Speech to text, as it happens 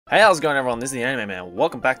Hey, how's it going everyone? This is the Anime Man.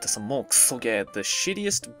 Welcome back to some more Kusoge, the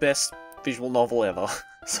shittiest, best visual novel ever.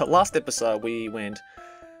 So last episode we went,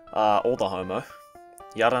 all the homo.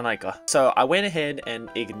 Yaranaika. So I went ahead and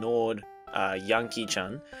ignored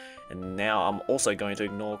Yankee-chan, and now I'm also going to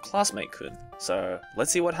ignore Classmate-kun. So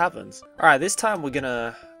let's see what happens. Alright, this time we're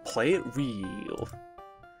gonna play it real.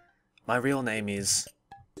 My real name is...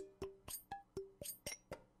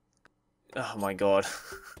 Oh my god.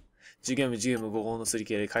 Yeah, all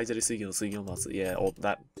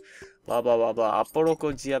that. Blah blah blah blah.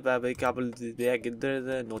 Aporoko jiababe kabel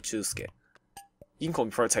no chusuke. You can call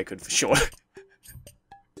me Protected for short.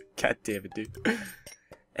 God damn it, dude.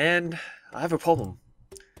 And I have a problem.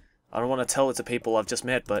 I don't want to tell it to people I've just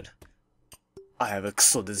met, but I have a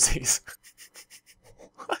Kuso disease.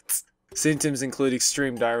 What? Symptoms include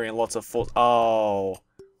extreme diarrhea and lots of force. Oh,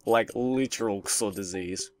 like literal Kuso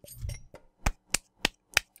disease.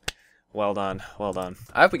 Well done, well done.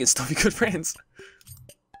 I hope we can still be good friends.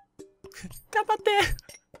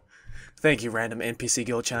 Thank you, random NPC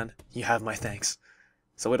girl-chan. You have my thanks.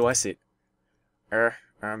 So where do I sit? You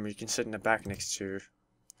can sit in the back next to...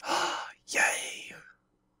 Yay!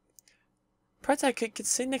 Protect could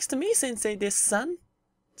sit next to me, sensei desu, son.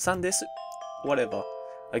 San desu. Whatever.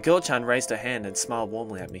 A girl-chan raised her hand and smiled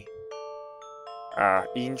warmly at me.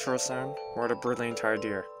 Iinchou-san, what a brilliant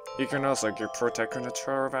idea. You can also give Protected a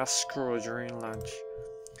tour of our school during lunch.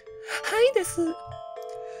 Hi desu!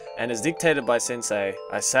 And as dictated by sensei,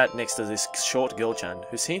 I sat next to this short girl-chan,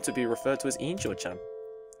 who seemed to be referred to as Iinchou-chan.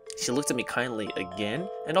 She looked at me kindly again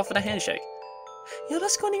and offered a handshake.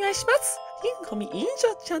 Yoroshiku onegaishimasu! You can call me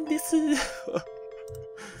Iinchou-chan desu!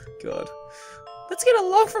 God. Let's get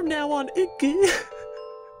along from now on,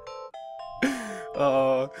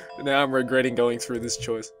 Oh, now I'm regretting going through this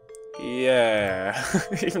choice. Yeah.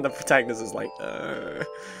 Even the protagonist is like,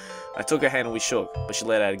 I took her hand and we shook, but she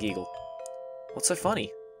let out a giggle. What's so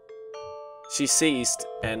funny? She ceased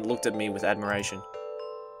and looked at me with admiration.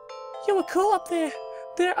 You were cool up there.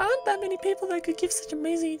 There aren't that many people that could give such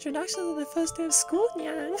amazing introductions on their first day of school,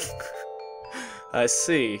 Nyan. I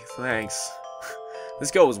see, thanks.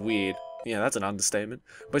 This girl was weird. Yeah, that's an understatement.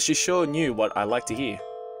 But she sure knew what I like to hear.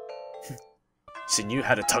 She knew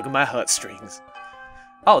how to tug at my heartstrings.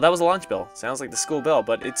 Oh, that was a lunch bell. Sounds like the school bell,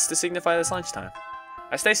 but it's to signify it's lunchtime.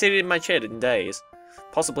 I stay seated in my chair in daze,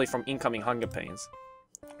 possibly from incoming hunger pains.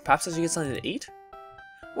 Perhaps I should get something to eat?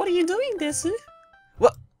 What are you doing, desu?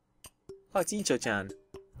 What? Oh, it's Iinchou-chan.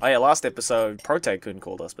 Oh yeah, last episode, Protected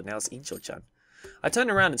called us, but now it's Iinchou-chan. I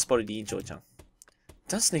turned around and spotted Iinchou-chan.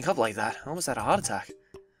 Don't sneak up like that. I almost had a heart attack.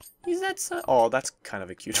 Is that so? Oh, that's kind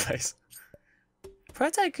of a cute face.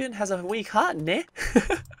 Protected has a weak heart, ne?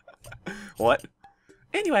 What?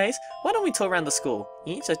 Anyways, why don't we tour around the school?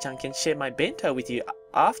 Iinchou-chan can share my bento with you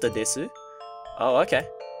after desu. Oh, okay.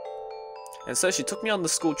 And so she took me on the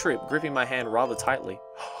school trip, gripping my hand rather tightly.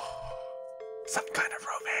 Some kind of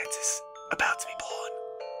romance is about to be born.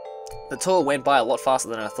 The tour went by a lot faster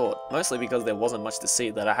than I thought, mostly because there wasn't much to see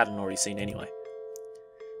that I hadn't already seen anyway.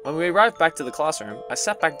 When we arrived back to the classroom, I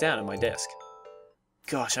sat back down at my desk.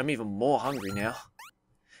 Gosh, I'm even more hungry now.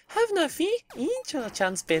 Have no fear,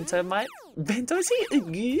 Iinchou-chan's bento's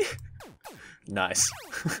here. Nice.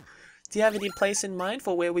 Do you have any place in mind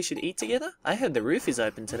for where we should eat together? I heard the roof is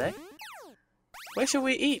open today. Where should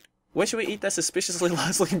we eat? Where should we eat that suspiciously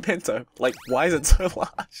large looking bento? Like, why is it so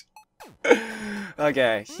large?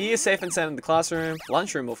 Okay, here's safe and sound in the classroom,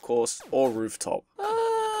 lunchroom of course, or rooftop.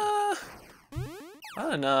 I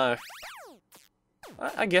don't know.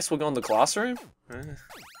 I guess we'll go in the classroom?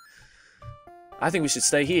 I think we should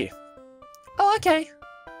stay here. Oh, okay.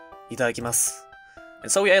 Itadakimasu.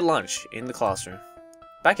 And so we ate lunch in the classroom.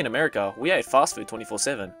 Back in America, we ate fast food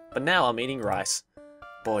 24/7, but now I'm eating rice.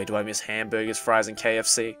 Boy, do I miss hamburgers, fries, and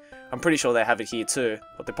KFC. I'm pretty sure they have it here too,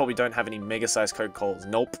 but they probably don't have any mega-sized Coca-Colas.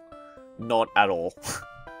 Nope. Not at all.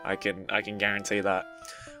 I can guarantee that.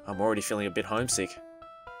 I'm already feeling a bit homesick.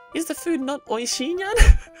 Is the food not oishii,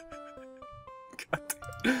 nyan?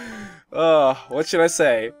 Oh, what should I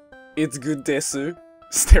say? It's good desu.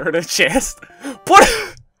 Stare at her chest. Put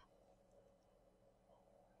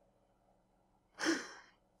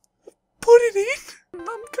it in?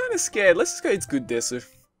 I'm kind of scared. Let's just go, it's good desu.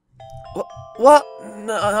 What?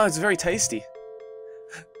 No, it's very tasty.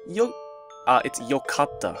 It's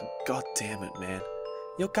yokatta. God damn it, man.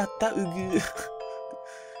 Yokatta ugu.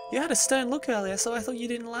 You had a stern look earlier, so I thought you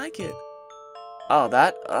didn't like it. Oh,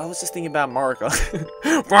 that? I was just thinking about America.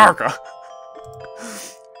 America!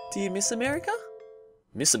 Do you miss America?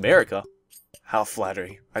 Miss America? How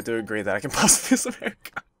flattering. I do agree that I can pass Miss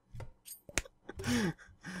America.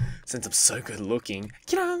 Since I'm so good looking.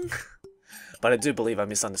 But I do believe I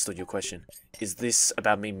misunderstood your question. Is this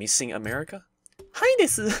about me missing America? Hi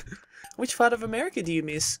desu! Which part of America do you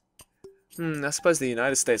miss? I suppose the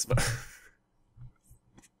United States, but...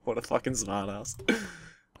 What a fucking smartass.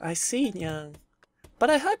 I see, Nyang. But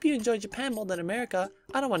I hope you enjoy Japan more than America.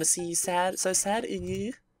 I don't want to see you sad, so sad,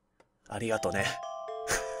 Ugu. Arigato ne.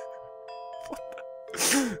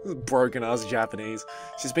 Broken ass Japanese.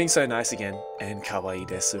 She's being so nice again. And kawaii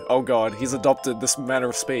desu. Oh god, he's adopted this manner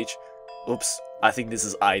of speech. Oops, I think this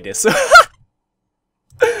is I desu.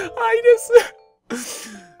 I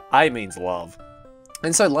desu. I means love.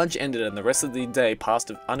 And so lunch ended and the rest of the day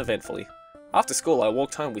passed uneventfully. After school I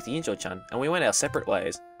walked home with Iinchou-chan and we went our separate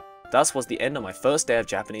ways. Thus was the end of my first day of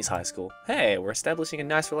Japanese high school. Hey, we're establishing a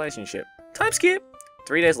nice relationship. Time skip!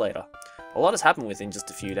 3 days later. A lot has happened within just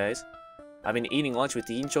a few days. I've been eating lunch with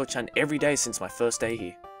Iinchou-chan every day since my first day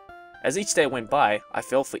here. As each day went by, I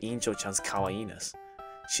fell for Iinchou-chan's kawaii-ness.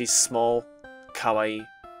 She's small, kawaii,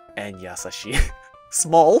 and yasashi.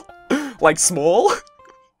 Small? Like small?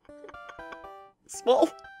 Small?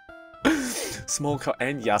 Small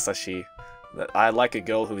and yasashi. I like a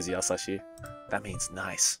girl who is yasashi. That means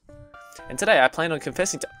nice. And today I plan on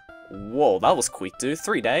confessing to... Whoa, that was quick, dude.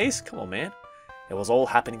 3 days? Come on, man. It was all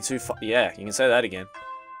happening too fast. Yeah, you can say that again.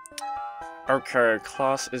 Okay,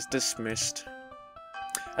 class is dismissed.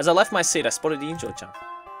 As I left my seat, I spotted Iinchou-chan.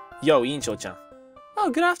 Yo, Iinchou-chan. Oh,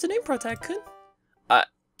 good afternoon, Protag-kun. I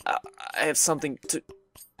have something to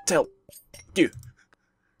tell you.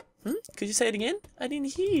 Could you say it again? I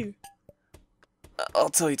didn't hear you. I'll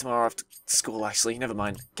tell you tomorrow after school, actually. Never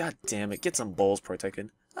mind. God damn it. Get some balls,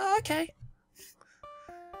 Protag-kun. Okay.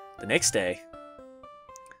 The next day.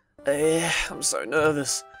 I'm so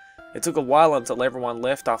nervous. It took a while until everyone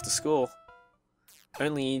left after school.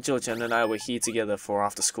 Only Iinchou-chan and I were here together for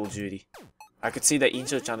after-school duty. I could see that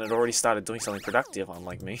Iinchou-chan had already started doing something productive,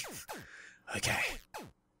 unlike me. Okay.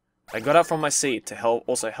 I got up from my seat to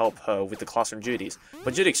also help her with the classroom duties,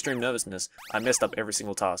 but due to extreme nervousness, I messed up every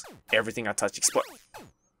single task. Everything I touched exploded.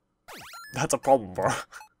 That's a problem, bro.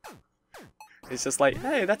 It's just like,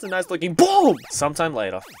 hey, that's a nice looking BOOM! Sometime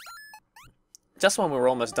later. Just when we were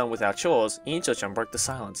almost done with our chores, Iinchou-chan broke the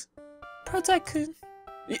silence. Protag-kun.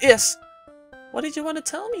 Yes! What did you want to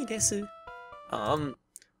tell me, desu?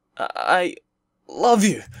 I love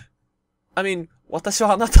you. I mean, 私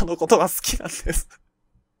はあなたのことが好きなんです。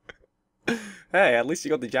Hey, at least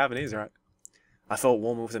you got the Japanese right. I felt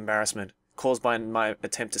warm with embarrassment, caused by my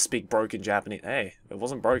attempt to speak broken Japanese. Hey, it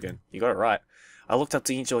wasn't broken. You got it right. I looked up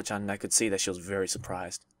to Iinchou-chan and I could see that she was very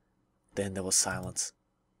surprised. Then there was silence.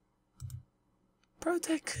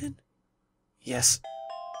 Protag-kun. Yes.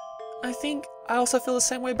 I think I also feel the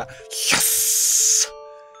same way about... Yes!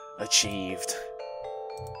 Achieved.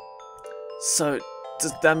 So,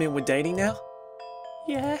 does that mean we're dating now?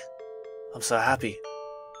 Yeah. I'm so happy.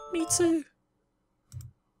 Me too.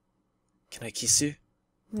 Can I kiss you?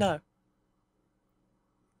 No.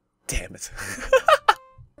 Damn it.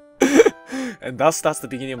 And thus starts the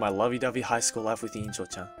beginning of my lovey-dovey high school life with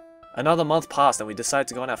Iinchou-chan. Another month passed and we decided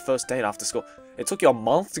to go on our first date after school. It took you a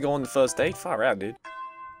month to go on the first date? Far out, dude.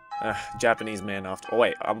 Japanese man after... Oh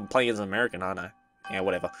wait, I'm playing as an American, aren't I? Yeah,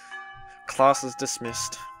 whatever. Class is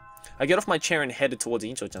dismissed. I get off my chair and headed towards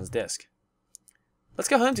Iinchou-chan's desk. Let's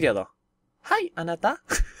go home together. Hi, anata.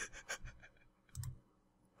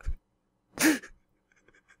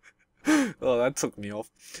 Oh, that took me off.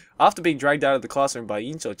 After being dragged out of the classroom by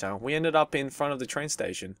Iinchou-chan, we ended up in front of the train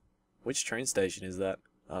station. Which train station is that?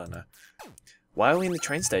 I don't know. Why are we in the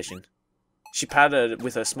train station? She patted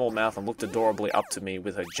with her small mouth and looked adorably up to me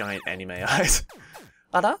with her giant anime eyes.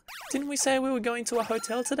 Ada, didn't we say we were going to a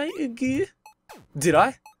hotel today, Ugu? Did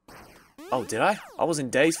I? Oh, did I? I was in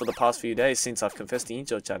daze for the past few days since I've confessed to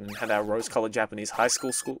Iinchou-chan and had our rose-colored Japanese high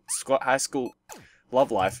school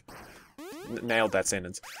love life. Nailed that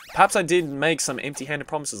sentence. Perhaps I did make some empty-handed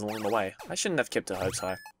promises along the way. I shouldn't have kept her hopes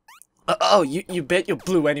high. Oh, you bet your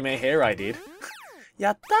blue anime hair I did.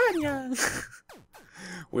 Yatta.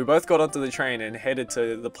 We both got onto the train and headed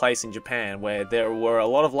to the place in Japan where there were a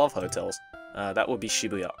lot of love hotels. That would be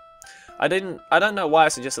Shibuya. I don't know why I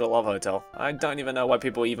suggested a love hotel. I don't even know why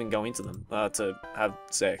people even go into them, to have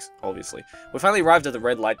sex, obviously. We finally arrived at the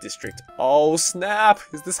red light district. Oh snap!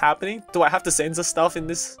 Is this happening? Do I have to censor stuff in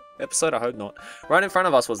this episode? I hope not. Right in front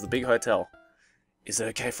of us was the big hotel. Is it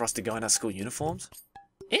okay for us to go in our school uniforms?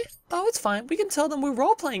 Oh, it's fine. We can tell them we're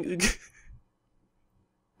role-playing.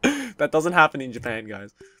 That doesn't happen in Japan,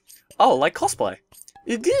 guys. Oh, like cosplay.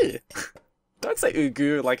 Ugu. Don't say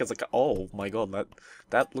Ugu like it's like, oh my god,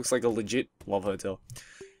 that looks like a legit love hotel.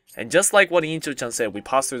 And just like what Iinchou-chan said, we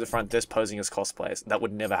passed through the front desk posing as cosplayers. That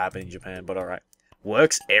would never happen in Japan, but alright.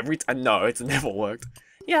 Works every time? No, it's never worked.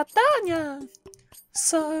 Yeah, Tanya.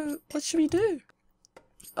 So, what should we do?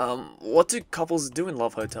 What do couples do in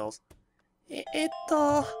love hotels?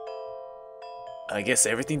 I guess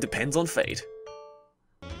everything depends on fate.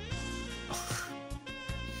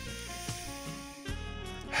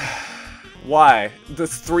 Why? The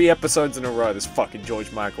 3 episodes in a row, this fucking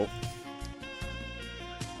George Michael.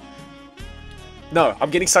 No, I'm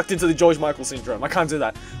getting sucked into the George Michael syndrome. I can't do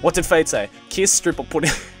that. What did fate say? Kiss, strip, or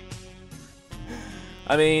pudding?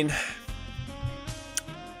 I mean...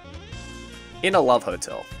 in a love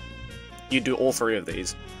hotel, you do all 3 of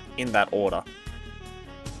these, in that order.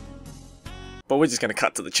 But we're just gonna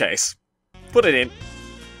cut to the chase. Put it in.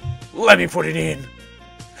 Let me put it in!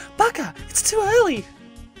 Baka, it's too early!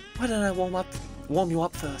 Why don't I warm you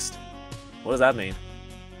up first? What does that mean?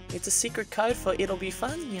 It's a secret code for it'll be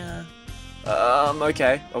fun, yeah.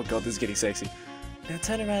 Okay. Oh god, this is getting sexy. Now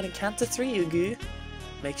turn around and count to 3, Ugu.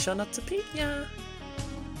 Make sure not to peek, yeah.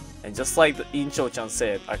 And just like the Iinchou-chan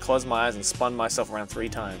said, I closed my eyes and spun myself around 3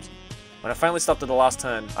 times. When I finally stopped at the last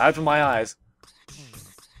turn, I opened my eyes.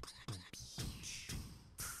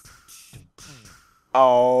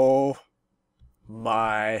 Oh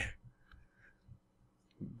my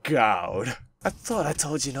god. I thought I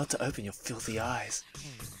told you not to open your filthy eyes.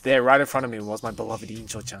 There, right in front of me, was my beloved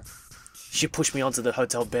Iinchou-chan. She pushed me onto the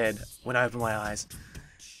hotel bed when I opened my eyes.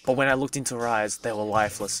 But when I looked into her eyes, they were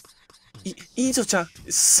lifeless. Iinchou-chan,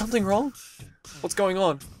 is something wrong? What's going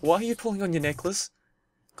on? Why are you pulling on your necklace?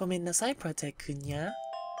 Gomennasai, Protect-kun, ya.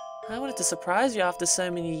 I wanted to surprise you after so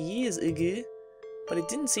many years, Ugu. But it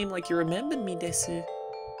didn't seem like you remembered me, desu.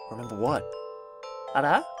 Remember what?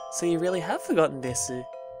 Ara? So you really have forgotten, desu.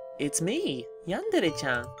 It's me,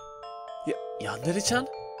 Yandere-chan. Yandere-chan?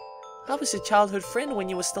 I was your childhood friend when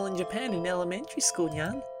you were still in Japan in elementary school,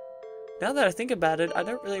 Yan. Now that I think about it, I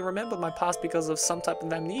don't really remember my past because of some type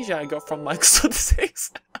of amnesia I got from Michael's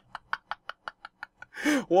disease.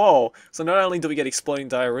 Whoa, so not only do we get exploding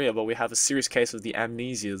diarrhea, but we have a serious case of the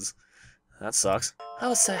amnesias. That sucks. I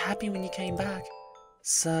was so happy when you came back.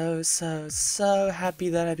 So happy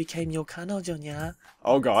that I became your kanojo, nya.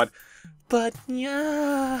 Oh god. But,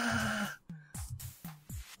 nya...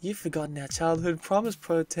 You've forgotten our childhood promise,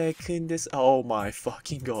 Protect-kun desu. Oh my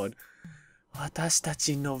fucking god.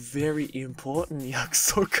 Watashitachi no very important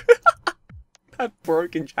yakusoku. That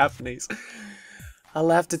broken Japanese. I'll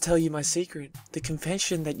have to tell you my secret. The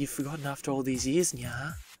confession that you've forgotten after all these years,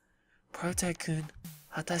 nya. Protect-kun,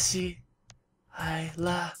 Watashi, I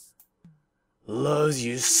loves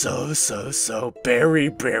you so very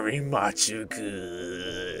much, Ugu.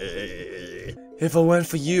 If I weren't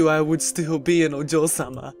for you, I would still be an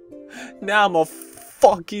Ojo-sama. Now I'm a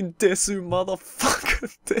fucking desu,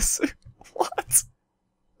 motherfucker desu. What?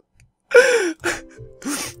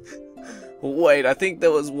 Wait, I think there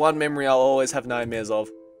was one memory I'll always have nightmares of.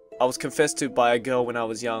 I was confessed to by a girl when I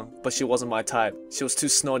was young, but she wasn't my type. She was too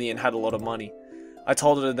snotty and had a lot of money. I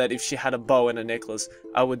told her that if she had a bow and a necklace,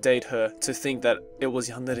 I would date her, to think that it was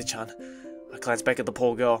Yandere-chan. I glanced back at the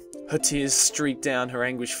poor girl. Her tears streaked down her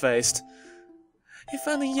anguished face. If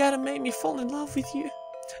only you hadn't made me fall in love with you.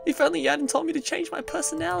 If only you hadn't told me to change my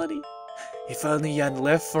personality. If only you hadn't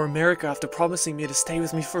left for America after promising me to stay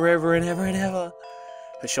with me forever and ever and ever.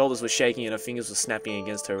 Her shoulders were shaking and her fingers were snapping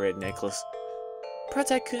against her red necklace.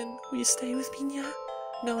 Protect-kun, will you stay with me, nya?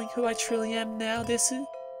 Knowing who I truly am now, desu?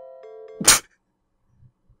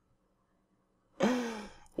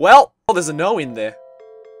 Well, there's a no in there.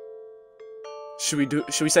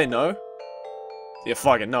 Should we say no? Yeah,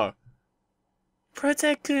 fuck it, no.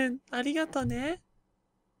 Protect-kun, arigato ne.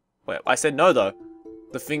 Wait, I said no though.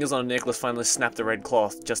 The fingers on her necklace finally snapped the red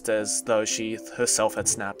cloth, just as though she herself had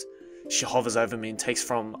snapped. She hovers over me and takes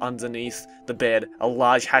from underneath the bed a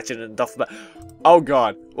large hatchet and a duffel bag. Oh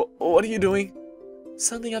god, what are you doing?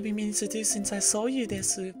 Something I've been meaning to do since I saw you,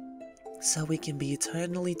 desu. So we can be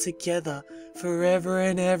eternally together, forever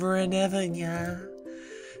and ever and ever, nya.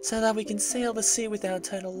 So that we can sail the sea with our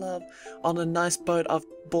eternal love on a nice boat I've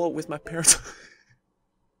bought with my parents.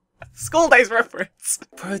 School days reference.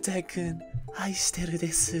 Protect-kun, aishiteru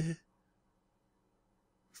desu.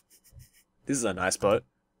 This is a nice boat.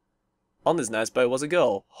 On this nice boat was a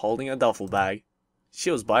girl, holding a duffel bag.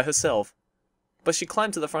 She was by herself. But she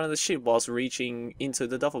climbed to the front of the ship whilst reaching into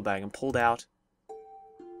the duffel bag and pulled out...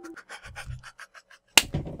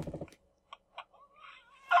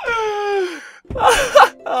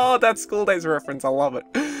 Oh, that school days reference, I love it.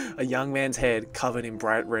 A young man's head covered in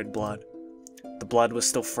bright red blood. The blood was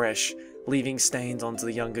still fresh, leaving stains onto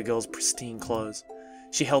the younger girl's pristine clothes.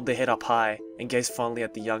 She held the head up high and gazed fondly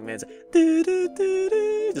at the young man's...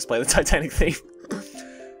 Just play the Titanic theme.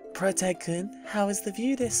 Protag-kun, how is the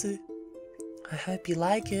view desu? I hope you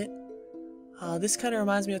like it. Oh, this kind of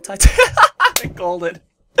reminds me of Titan. I called it.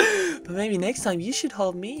 But maybe next time you should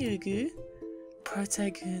hold me, Yugu.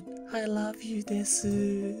 Protag-kun, I love you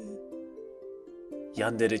desu.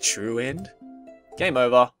 Yandere true end? Game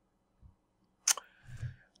over.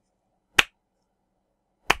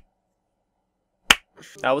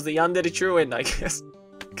 That was the Yandere true end, I guess.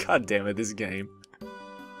 God damn it, this game.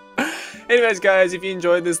 Anyways, guys, if you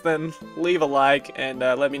enjoyed this, then leave a like and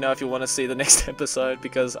let me know if you want to see the next episode,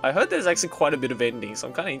 because I heard there's actually quite a bit of endings, so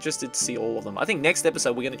I'm kind of interested to see all of them. I think next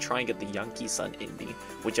episode we're going to try and get the Yankee-san ending,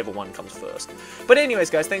 whichever one comes first. But anyways,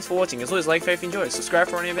 guys, thanks for watching. As always, like, favorite, enjoy, subscribe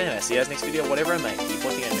for any event. See you guys next video, whatever I make. Keep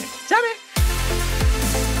watching anime. Ciao, man!